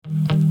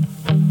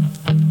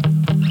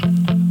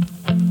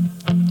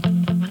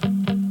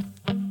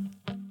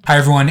Hi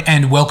everyone,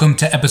 and welcome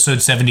to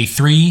episode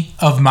 73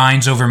 of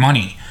Minds Over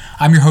Money.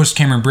 I'm your host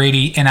Cameron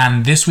Brady, and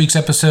on this week's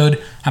episode,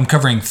 I'm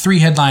covering 3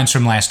 headlines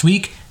from last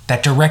week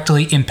that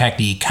directly impact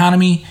the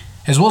economy,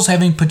 as well as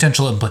having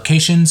potential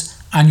implications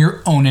on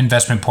your own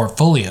investment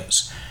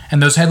portfolios.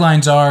 And those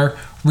headlines are: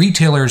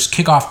 retailers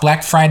kick off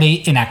Black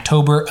Friday in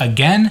October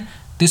again,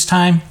 this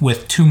time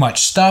with too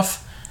much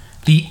stuff;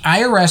 the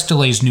IRS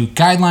delays new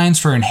guidelines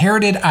for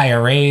inherited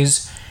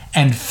IRAs;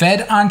 and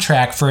Fed on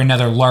track for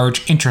another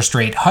large interest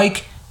rate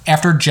hike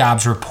after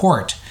jobs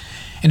report.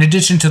 In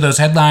addition to those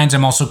headlines,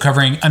 I'm also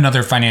covering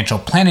another financial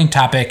planning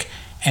topic,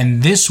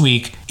 and this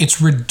week,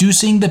 it's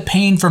reducing the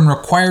pain from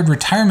required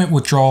retirement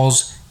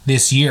withdrawals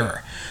this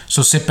year.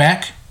 So sit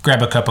back,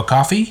 grab a cup of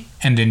coffee,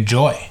 and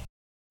enjoy.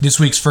 This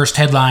week's first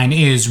headline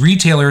is: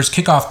 retailers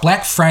kick off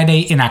Black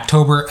Friday in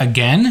October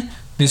again,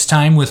 this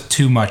time with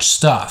too much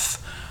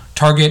stuff.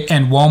 Target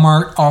and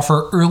Walmart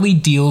offer early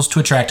deals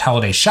to attract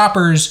holiday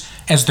shoppers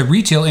as the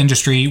retail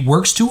industry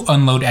works to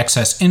unload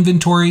excess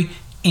inventory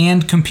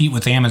and compete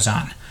with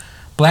Amazon.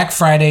 Black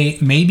Friday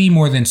may be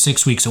more than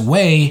 6 weeks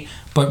away,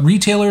 but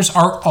retailers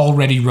are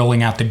already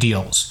rolling out the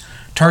deals.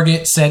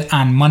 Target said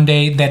on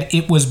Monday that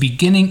it was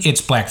beginning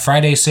its Black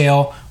Friday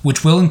sale,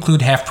 which will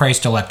include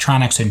half-priced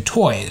electronics and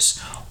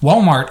toys.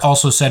 Walmart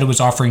also said it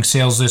was offering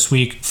sales this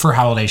week for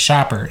holiday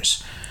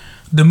shoppers.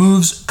 The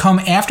moves come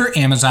after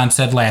Amazon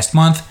said last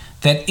month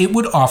that it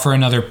would offer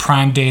another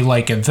Prime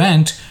Day-like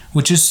event,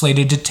 which is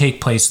slated to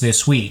take place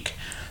this week.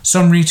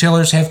 Some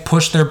retailers have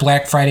pushed their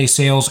Black Friday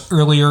sales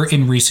earlier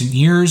in recent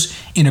years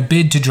in a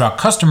bid to draw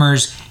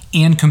customers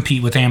and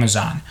compete with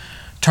Amazon.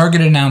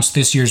 Target announced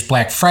this year's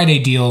Black Friday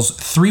deals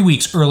 3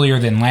 weeks earlier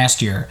than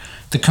last year.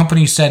 The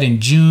company said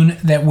in June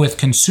that with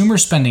consumer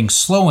spending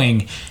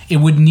slowing, it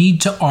would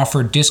need to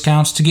offer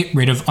discounts to get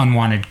rid of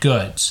unwanted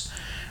goods.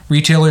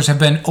 Retailers have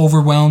been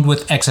overwhelmed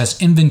with excess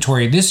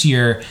inventory this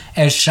year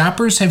as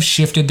shoppers have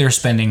shifted their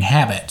spending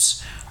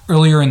habits.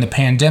 Earlier in the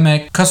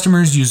pandemic,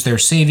 customers used their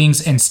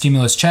savings and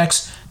stimulus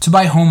checks to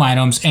buy home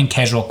items and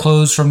casual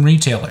clothes from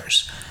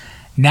retailers.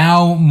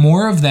 Now,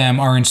 more of them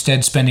are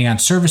instead spending on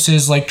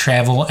services like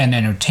travel and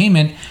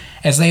entertainment,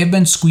 as they have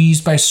been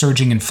squeezed by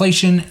surging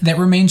inflation that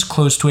remains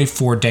close to a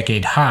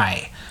 4-decade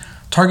high.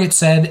 Target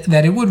said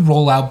that it would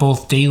roll out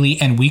both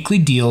daily and weekly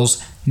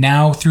deals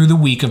now through the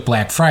week of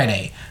Black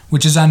Friday,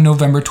 which is on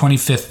November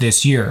 25th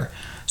this year.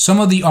 Some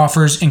of the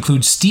offers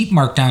include steep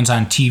markdowns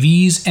on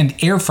TVs and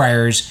air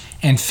fryers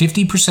and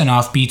 50%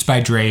 off Beats by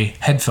Dre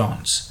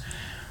headphones.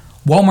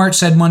 Walmart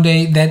said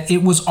Monday that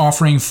it was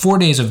offering 4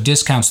 days of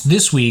discounts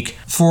this week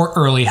for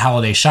early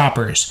holiday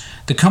shoppers.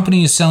 The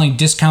company is selling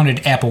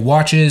discounted Apple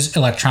Watches,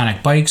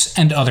 electronic bikes,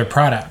 and other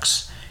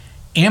products.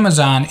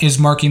 Amazon is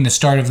marking the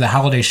start of the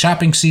holiday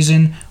shopping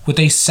season with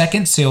a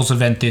second sales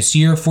event this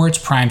year for its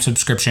Prime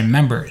subscription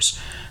members.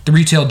 The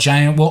retail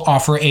giant will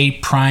offer a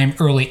Prime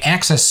Early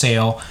Access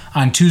sale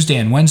on Tuesday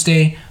and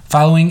Wednesday,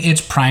 following its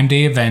Prime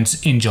Day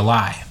events in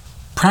July.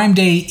 Prime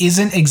Day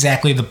isn't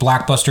exactly the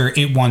blockbuster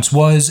it once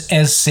was,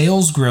 as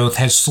sales growth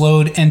has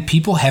slowed and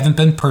people haven't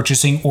been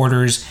purchasing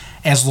orders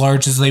as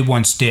large as they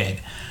once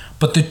did.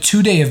 But the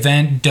 2-day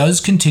event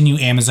does continue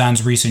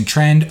Amazon's recent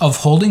trend of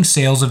holding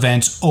sales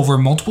events over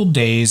multiple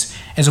days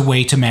as a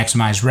way to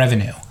maximize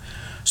revenue.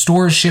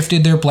 Stores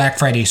shifted their Black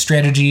Friday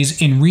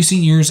strategies in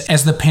recent years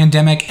as the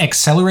pandemic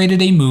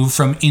accelerated a move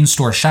from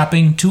in-store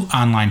shopping to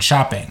online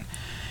shopping.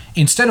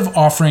 Instead of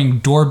offering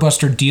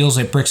doorbuster deals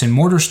at bricks and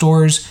mortar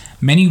stores,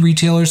 many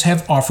retailers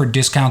have offered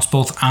discounts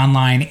both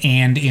online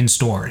and in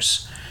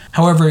stores.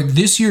 However,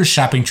 this year's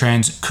shopping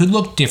trends could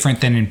look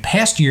different than in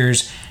past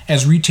years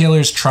as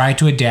retailers try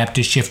to adapt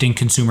to shifting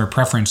consumer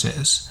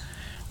preferences.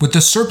 With the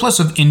surplus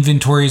of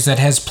inventories that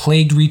has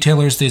plagued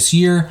retailers this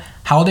year,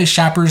 holiday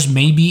shoppers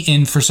may be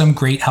in for some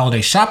great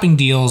holiday shopping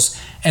deals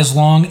as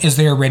long as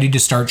they are ready to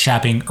start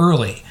shopping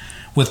early.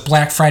 With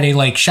Black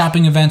Friday-like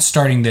shopping events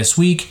starting this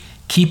week,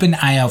 keep an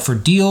eye out for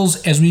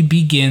deals as we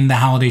begin the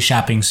holiday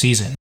shopping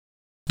season.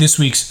 This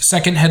week's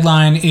second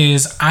headline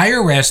is: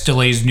 IRS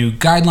delays new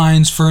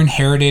guidelines for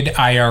inherited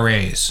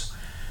IRAs.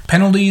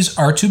 Penalties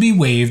are to be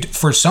waived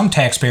for some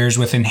taxpayers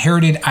with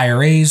inherited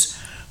IRAs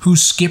who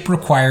skip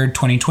required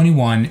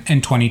 2021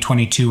 and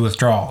 2022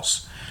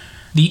 withdrawals.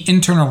 The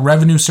Internal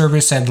Revenue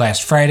Service said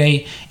last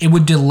Friday it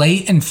would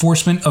delay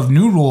enforcement of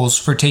new rules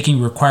for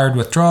taking required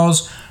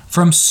withdrawals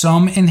from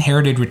some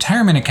inherited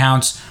retirement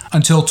accounts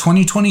until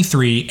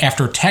 2023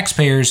 after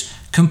taxpayers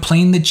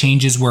complained the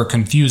changes were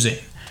confusing.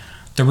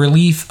 The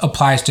relief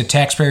applies to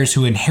taxpayers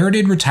who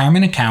inherited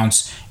retirement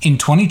accounts in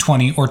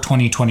 2020 or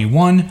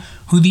 2021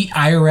 who the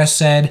IRS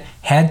said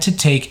had to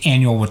take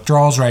annual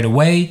withdrawals right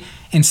away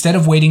instead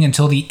of waiting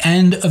until the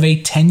end of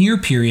a 10-year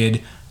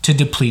period to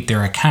deplete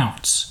their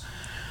accounts.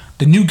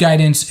 The new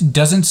guidance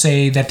doesn't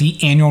say that the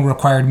annual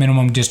required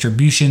minimum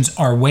distributions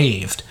are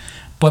waived,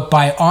 but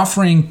by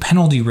offering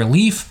penalty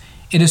relief,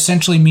 it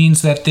essentially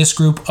means that this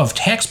group of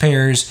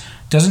taxpayers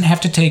doesn't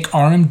have to take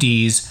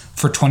RMDs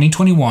for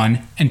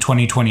 2021 and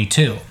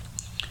 2022.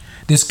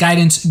 This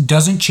guidance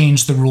doesn't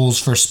change the rules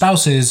for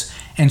spouses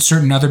and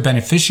certain other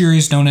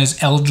beneficiaries known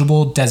as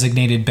eligible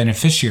designated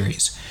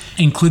beneficiaries,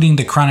 including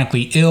the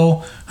chronically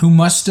ill who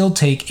must still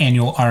take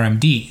annual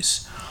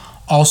RMDs.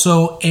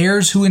 Also,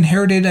 heirs who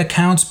inherited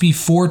accounts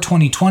before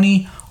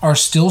 2020 are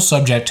still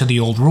subject to the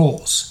old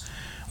rules,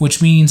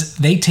 which means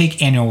they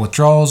take annual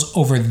withdrawals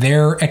over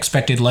their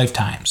expected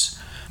lifetimes.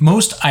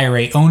 Most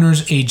IRA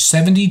owners age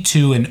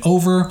 72 and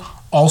over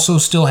also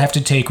still have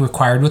to take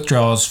required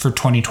withdrawals for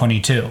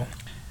 2022.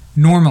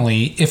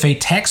 Normally, if a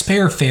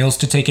taxpayer fails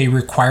to take a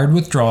required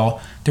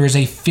withdrawal, there is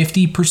a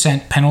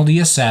 50% penalty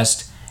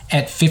assessed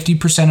at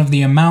 50% of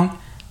the amount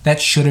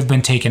that should have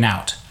been taken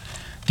out.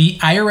 The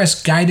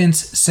IRS guidance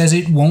says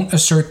it won't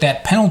assert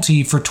that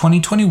penalty for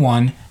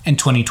 2021 and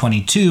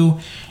 2022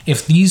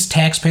 if these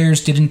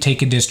taxpayers didn't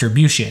take a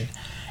distribution.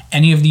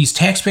 Any of these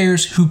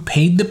taxpayers who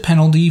paid the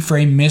penalty for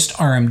a missed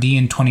RMD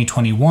in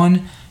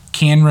 2021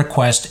 can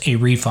request a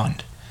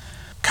refund.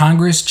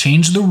 Congress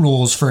changed the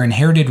rules for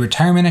inherited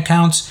retirement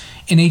accounts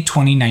in a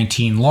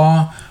 2019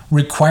 law,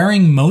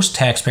 requiring most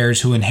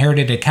taxpayers who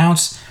inherited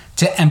accounts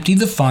to empty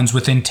the funds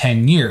within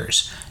 10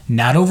 years,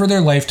 not over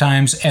their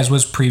lifetimes as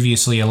was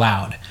previously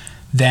allowed.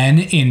 Then,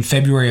 in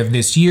February of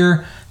this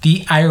year,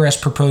 the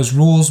IRS proposed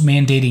rules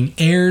mandating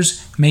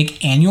heirs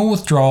make annual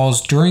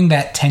withdrawals during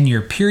that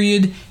 10-year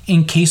period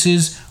in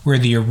cases where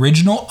the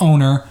original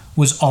owner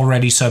was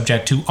already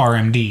subject to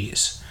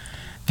RMDs.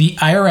 The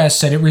IRS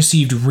said it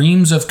received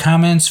reams of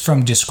comments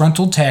from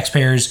disgruntled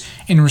taxpayers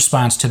in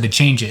response to the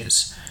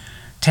changes.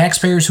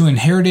 Taxpayers who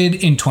inherited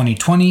in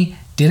 2020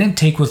 didn't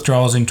take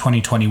withdrawals in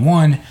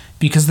 2021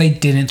 because they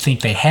didn't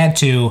think they had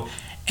to,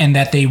 and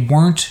that they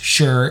weren't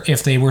sure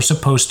if they were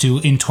supposed to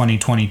in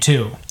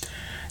 2022.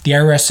 The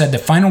IRS said the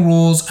final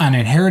rules on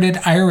inherited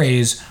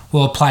IRAs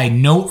will apply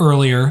no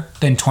earlier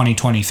than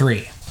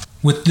 2023.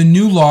 With the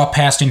new law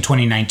passed in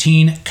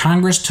 2019,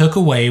 Congress took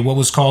away what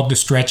was called the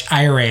Stretch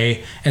IRA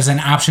as an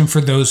option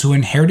for those who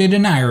inherited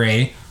an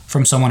IRA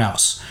from someone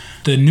else.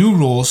 The new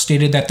rule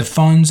stated that the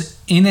funds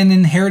in an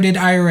inherited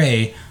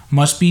IRA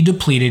must be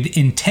depleted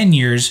in 10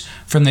 years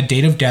from the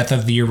date of death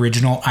of the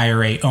original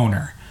IRA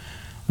owner.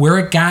 Where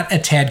it got a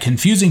tad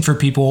confusing for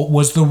people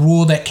was the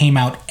rule that came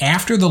out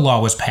after the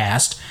law was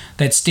passed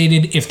that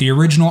stated if the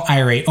original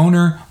IRA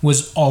owner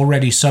was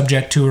already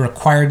subject to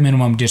required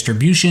minimum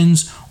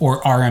distributions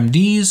or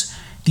RMDs,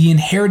 the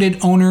inherited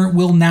owner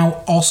will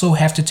now also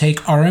have to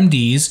take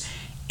RMDs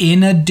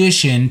in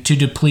addition to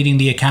depleting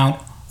the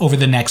account over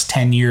the next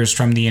 10 years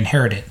from the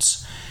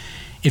inheritance.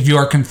 If you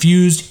are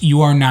confused,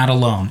 you are not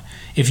alone.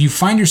 If you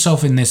find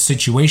yourself in this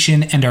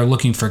situation and are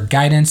looking for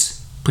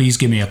guidance, please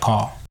give me a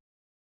call.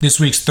 This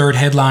week's third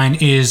headline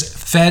is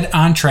Fed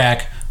on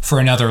track for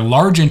another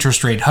large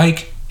interest rate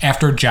hike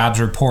after jobs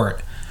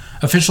report.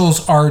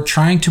 Officials are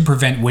trying to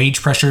prevent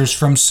wage pressures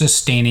from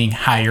sustaining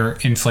higher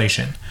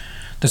inflation.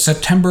 The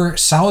September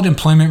solid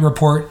employment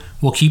report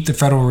will keep the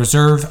Federal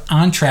Reserve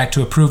on track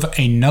to approve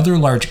another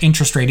large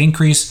interest rate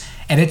increase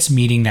at its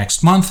meeting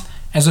next month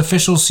as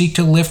officials seek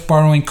to lift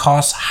borrowing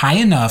costs high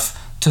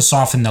enough to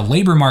soften the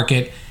labor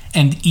market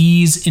and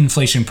ease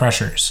inflation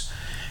pressures.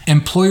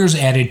 Employers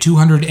added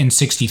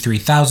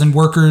 263,000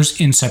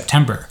 workers in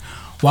September.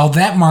 While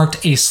that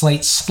marked a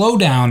slight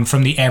slowdown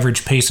from the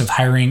average pace of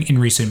hiring in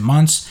recent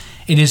months,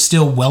 it is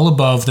still well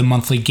above the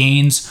monthly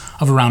gains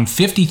of around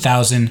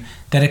 50,000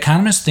 that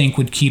economists think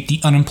would keep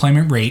the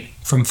unemployment rate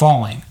from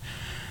falling.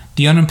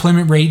 The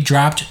unemployment rate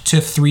dropped to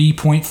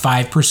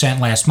 3.5%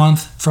 last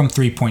month from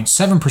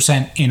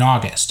 3.7% in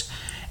August.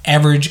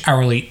 Average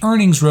hourly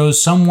earnings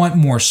rose somewhat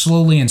more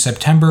slowly in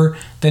September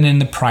than in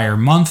the prior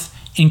month,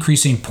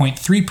 increasing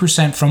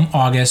 0.3% from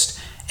August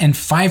and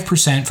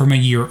 5% from a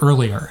year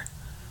earlier.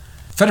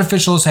 Fed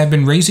officials have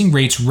been raising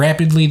rates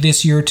rapidly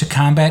this year to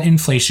combat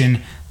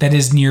inflation that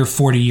is near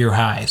 40-year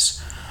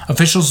highs.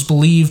 Officials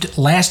believed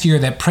last year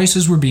that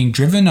prices were being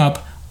driven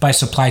up by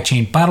supply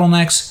chain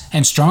bottlenecks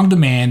and strong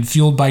demand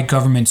fueled by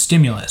government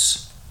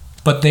stimulus.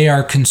 But they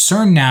are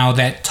concerned now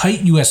that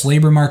tight U.S.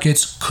 labor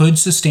markets could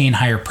sustain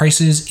higher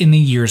prices in the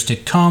years to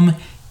come,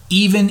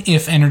 even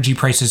if energy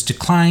prices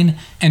decline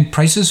and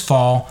prices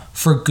fall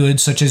for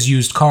goods such as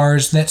used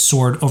cars that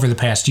soared over the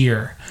past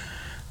year.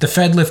 The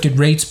Fed lifted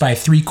rates by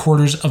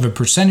 0.75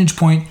 percentage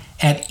point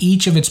at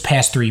each of its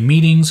past three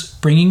meetings,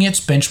 bringing its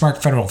benchmark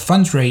federal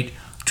funds rate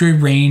to a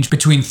range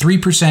between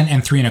 3%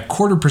 and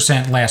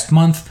 3.25% last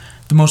month,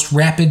 the most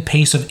rapid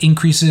pace of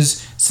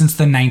increases since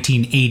the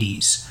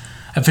 1980s.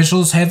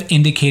 Officials have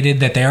indicated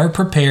that they are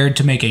prepared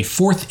to make a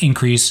fourth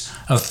increase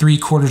of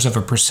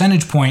 0.75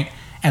 percentage point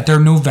at their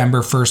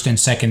November 1st and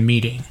 2nd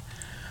meeting.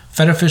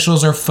 Fed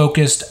officials are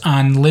focused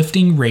on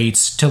lifting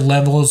rates to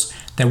levels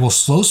that will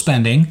slow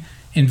spending,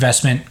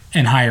 investment,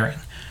 and hiring.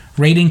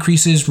 Rate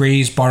increases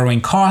raise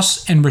borrowing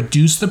costs and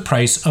reduce the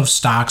price of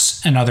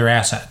stocks and other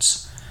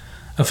assets.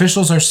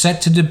 Officials are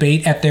set to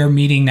debate at their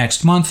meeting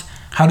next month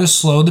how to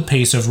slow the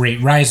pace of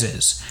rate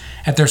rises.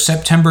 At their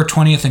September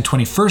 20th and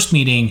 21st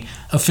meeting,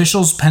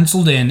 officials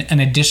penciled in an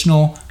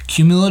additional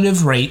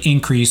cumulative rate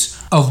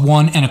increase of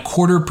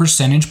 1.25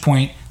 percentage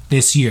point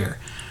this year.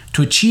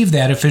 To achieve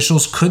that,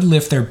 officials could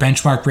lift their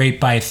benchmark rate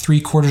by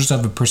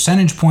 0.75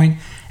 percentage point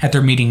at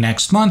their meeting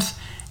next month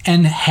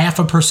and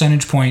 0.5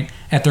 percentage point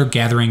at their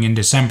gathering in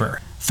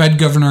December. Fed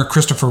Governor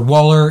Christopher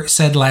Waller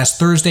said last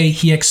Thursday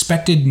he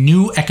expected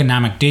new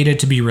economic data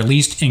to be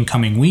released in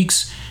coming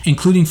weeks,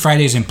 including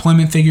Friday's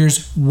employment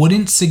figures,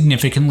 wouldn't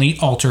significantly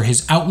alter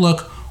his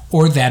outlook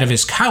or that of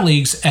his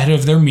colleagues ahead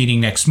of their meeting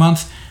next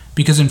month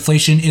because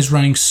inflation is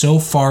running so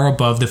far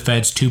above the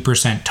Fed's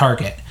 2%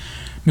 target.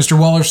 Mr.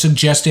 Waller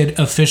suggested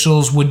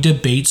officials would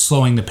debate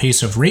slowing the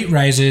pace of rate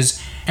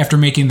rises after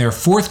making their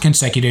fourth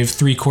consecutive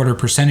 0.75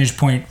 percentage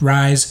point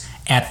rise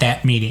at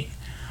that meeting.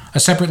 A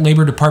separate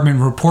Labor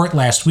Department report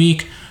last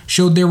week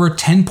showed there were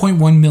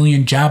 10.1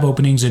 million job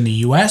openings in the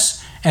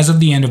U.S. as of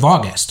the end of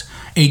August,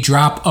 a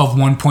drop of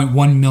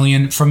 1.1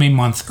 million from a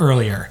month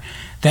earlier.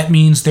 That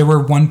means there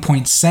were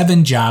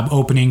 1.7 job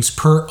openings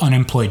per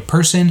unemployed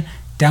person,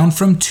 down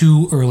from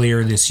 2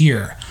 earlier this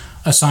year,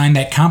 a sign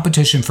that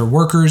competition for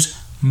workers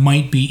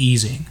might be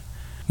easing.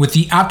 With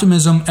the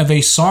optimism of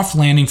a soft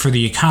landing for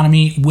the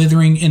economy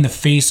withering in the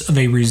face of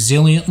a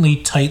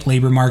resiliently tight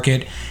labor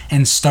market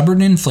and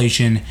stubborn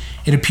inflation,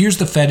 it appears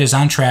the Fed is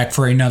on track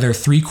for another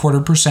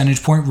 0.75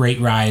 percentage point rate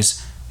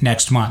rise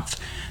next month.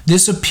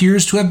 This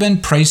appears to have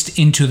been priced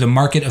into the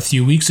market a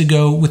few weeks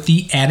ago with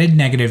the added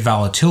negative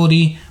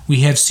volatility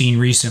we have seen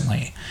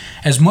recently.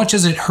 As much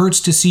as it hurts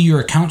to see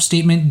your account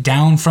statement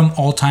down from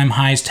all-time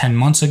highs 10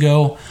 months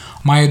ago,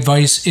 my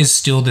advice is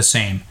still the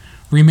same.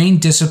 Remain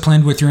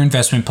disciplined with your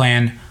investment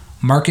plan.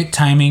 Market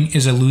timing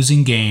is a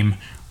losing game.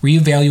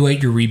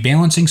 Reevaluate your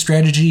rebalancing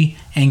strategy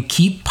and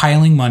keep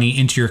piling money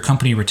into your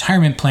company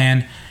retirement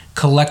plan,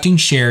 collecting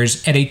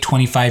shares at a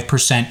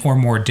 25% or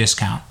more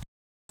discount.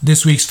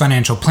 This week's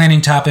financial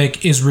planning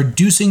topic is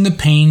reducing the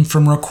pain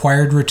from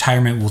required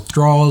retirement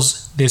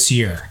withdrawals this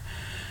year.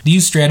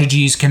 These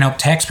strategies can help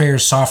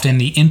taxpayers soften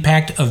the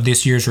impact of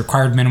this year's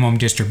required minimum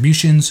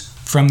distributions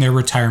from their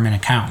retirement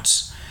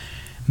accounts.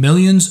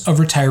 Millions of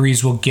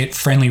retirees will get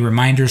friendly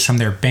reminders from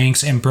their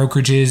banks and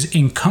brokerages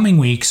in coming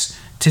weeks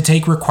to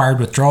take required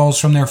withdrawals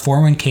from their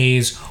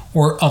 401ks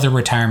or other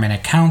retirement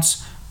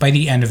accounts by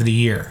the end of the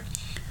year.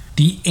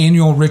 The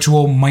annual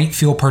ritual might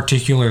feel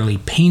particularly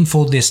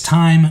painful this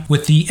time,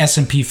 with the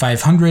S&P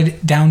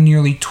 500 down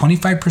nearly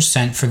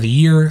 25% for the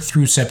year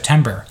through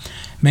September.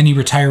 Many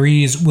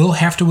retirees will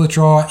have to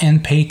withdraw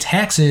and pay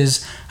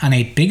taxes on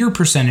a bigger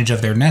percentage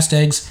of their nest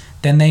eggs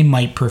than they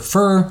might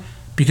prefer,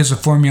 because the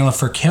formula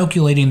for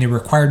calculating the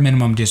required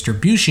minimum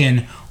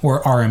distribution,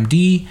 or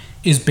RMD,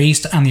 is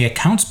based on the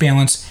account's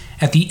balance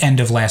at the end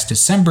of last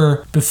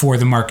December before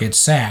the market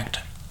sagged.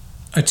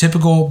 A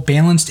typical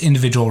balanced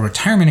individual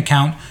retirement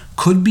account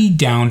could be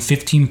down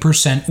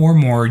 15% or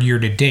more year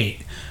to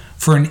date.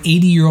 For an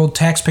 80-year-old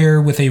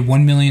taxpayer with a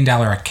 $1 million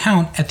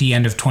account at the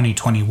end of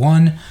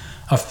 2021,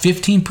 a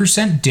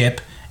 15% dip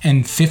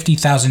and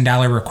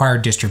 $50,000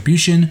 required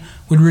distribution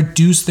would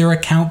reduce their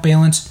account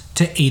balance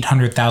to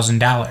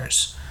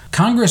 $800,000.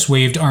 Congress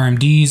waived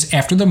RMDs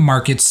after the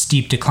market's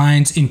steep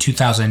declines in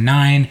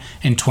 2009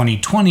 and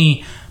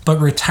 2020, but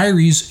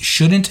retirees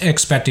shouldn't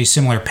expect a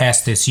similar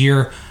pass this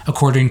year,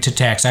 according to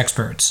tax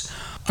experts.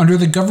 Under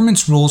the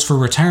government's rules for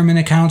retirement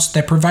accounts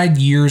that provide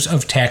years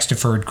of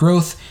tax-deferred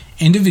growth,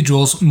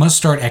 individuals must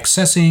start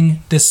accessing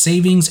the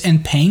savings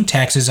and paying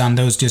taxes on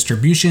those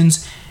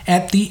distributions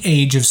at the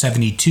age of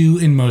 72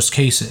 in most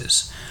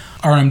cases.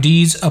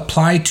 RMDs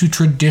apply to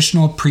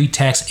traditional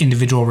pre-tax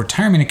individual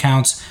retirement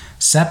accounts,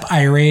 SEP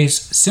IRAs,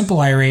 simple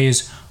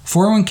IRAs,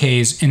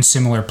 401ks, and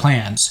similar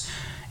plans.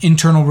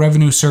 Internal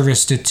Revenue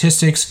Service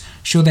statistics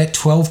show that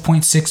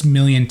 12.6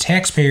 million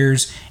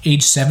taxpayers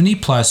age 70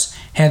 plus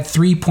had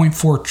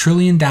 $3.4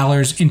 trillion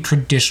in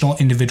traditional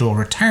individual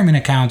retirement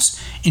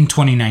accounts in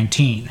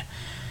 2019.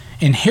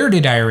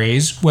 Inherited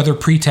IRAs, whether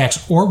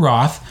pre-tax or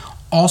Roth,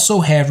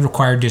 also have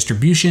required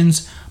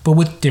distributions, but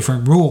with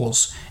different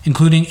rules,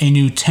 including a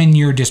new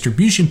 10-year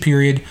distribution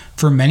period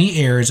for many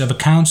heirs of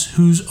accounts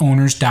whose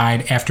owners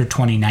died after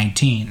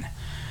 2019.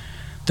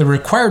 The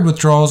required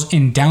withdrawals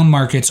in down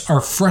markets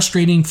are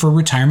frustrating for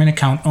retirement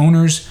account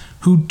owners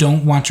who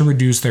don't want to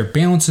reduce their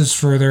balances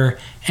further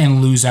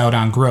and lose out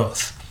on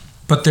growth.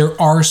 But there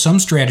are some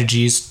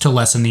strategies to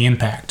lessen the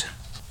impact.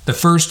 The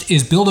first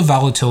is build a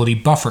volatility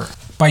buffer.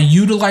 By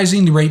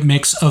utilizing the right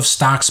mix of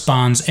stocks,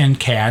 bonds, and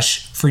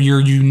cash for your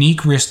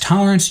unique risk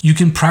tolerance, you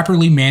can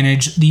properly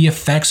manage the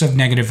effects of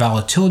negative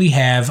volatility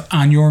have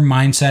on your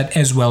mindset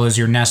as well as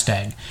your nest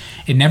egg.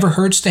 It never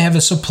hurts to have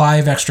a supply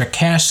of extra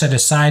cash set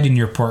aside in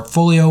your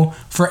portfolio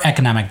for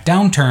economic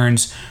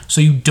downturns, so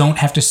you don't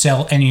have to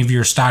sell any of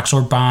your stocks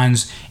or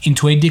bonds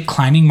into a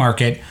declining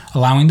market,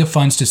 allowing the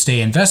funds to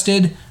stay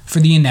invested for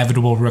the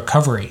inevitable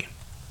recovery.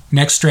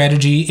 Next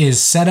strategy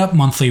is set up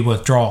monthly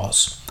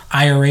withdrawals.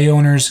 IRA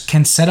owners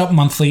can set up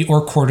monthly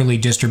or quarterly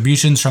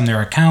distributions from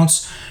their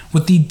accounts,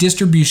 with the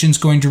distributions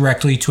going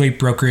directly to a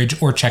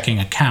brokerage or checking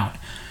account.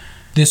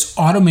 This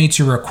automates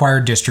your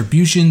required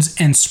distributions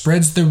and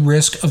spreads the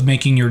risk of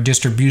making your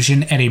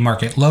distribution at a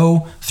market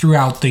low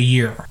throughout the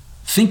year.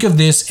 Think of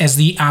this as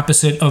the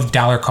opposite of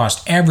dollar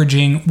cost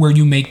averaging, where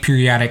you make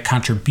periodic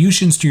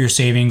contributions to your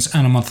savings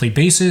on a monthly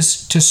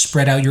basis to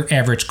spread out your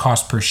average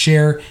cost per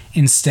share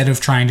instead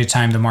of trying to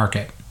time the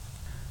market.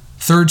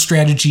 Third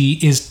strategy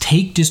is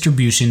take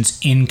distributions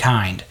in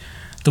kind.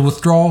 The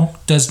withdrawal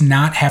does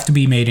not have to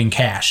be made in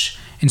cash.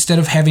 Instead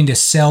of having to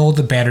sell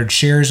the battered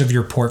shares of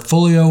your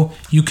portfolio,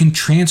 you can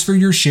transfer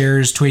your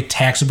shares to a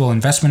taxable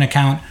investment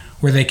account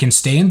where they can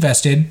stay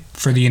invested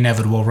for the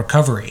inevitable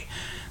recovery.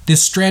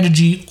 This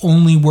strategy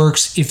only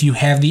works if you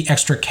have the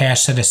extra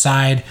cash set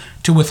aside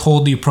to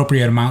withhold the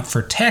appropriate amount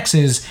for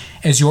taxes,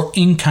 as your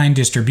in-kind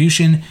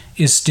distribution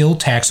is still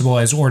taxable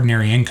as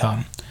ordinary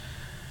income.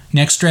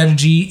 Next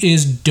strategy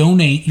is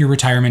donate your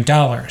retirement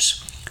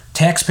dollars.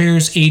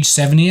 Taxpayers age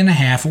 70 and a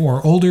half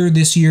or older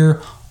this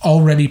year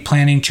already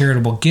planning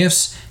charitable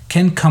gifts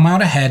can come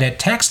out ahead at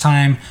tax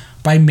time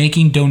by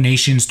making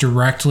donations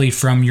directly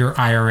from your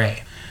IRA.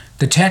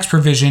 The tax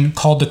provision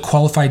called the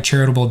Qualified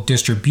Charitable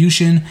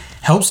Distribution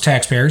helps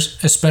taxpayers,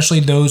 especially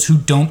those who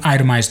don't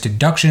itemize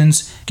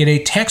deductions, get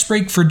a tax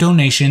break for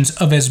donations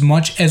of as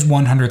much as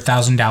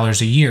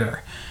 $100,000 a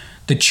year.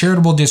 The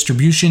charitable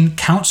distribution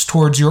counts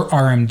towards your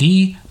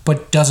RMD,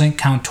 but doesn't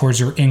count towards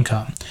your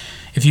income.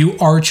 If you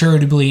are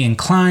charitably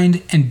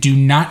inclined and do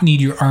not need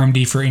your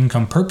RMD for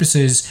income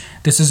purposes,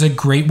 this is a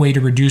great way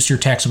to reduce your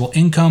taxable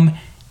income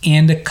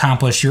and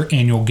accomplish your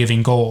annual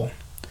giving goal.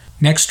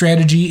 Next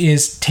strategy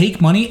is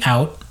take money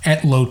out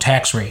at low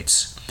tax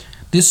rates.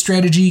 This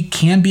strategy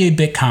can be a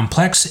bit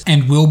complex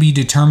and will be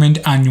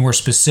determined on your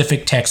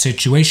specific tax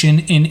situation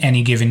in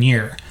any given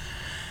year.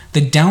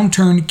 The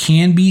downturn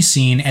can be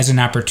seen as an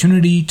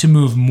opportunity to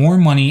move more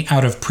money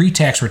out of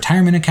pre-tax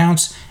retirement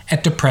accounts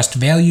at depressed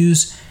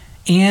values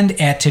and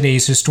at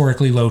today's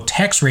historically low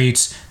tax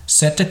rates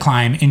set to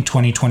climb in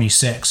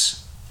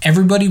 2026.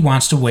 Everybody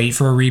wants to wait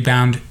for a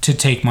rebound to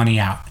take money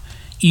out.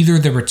 Either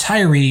the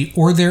retiree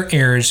or their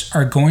heirs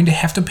are going to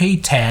have to pay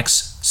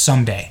tax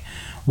someday.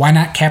 Why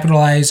not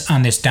capitalize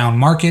on this down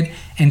market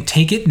and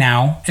take it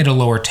now at a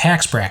lower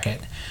tax bracket?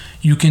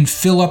 You can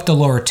fill up the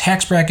lower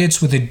tax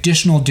brackets with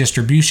additional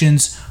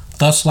distributions,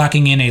 thus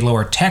locking in a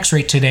lower tax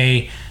rate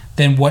today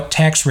than what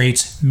tax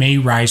rates may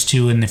rise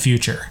to in the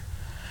future.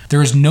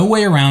 There is no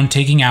way around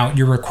taking out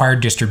your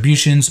required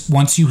distributions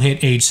once you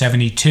hit age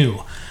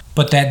 72.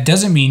 But that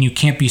doesn't mean you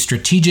can't be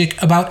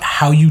strategic about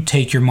how you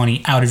take your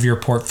money out of your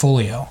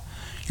portfolio.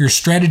 Your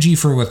strategy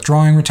for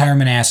withdrawing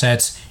retirement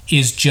assets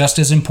is just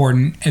as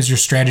important as your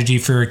strategy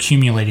for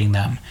accumulating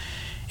them.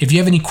 If you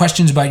have any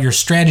questions about your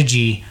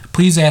strategy,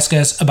 please ask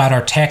us about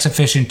our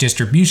tax-efficient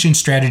distribution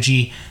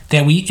strategy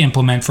that we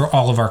implement for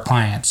all of our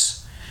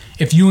clients.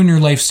 If you and your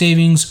life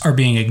savings are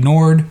being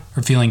ignored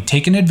or feeling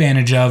taken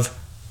advantage of,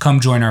 come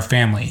join our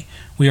family.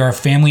 We are a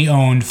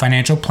family-owned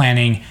financial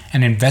planning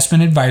and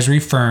investment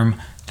advisory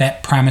firm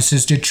that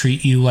promises to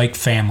treat you like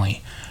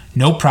family.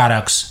 No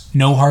products,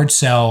 no hard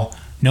sell,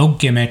 no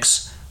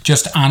gimmicks,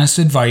 just honest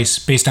advice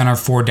based on our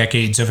 4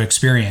 decades of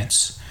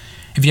experience.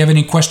 If you have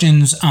any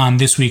questions on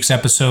this week's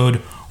episode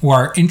or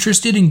are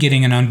interested in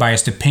getting an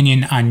unbiased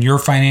opinion on your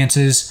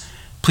finances,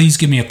 please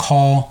give me a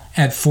call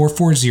at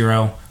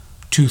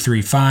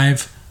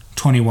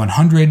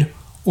 440-235-2100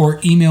 or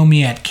email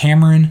me at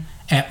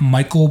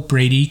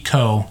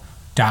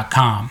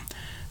cameron@michaelbradyco.com.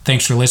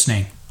 Thanks for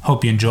listening.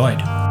 Hope you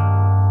enjoyed.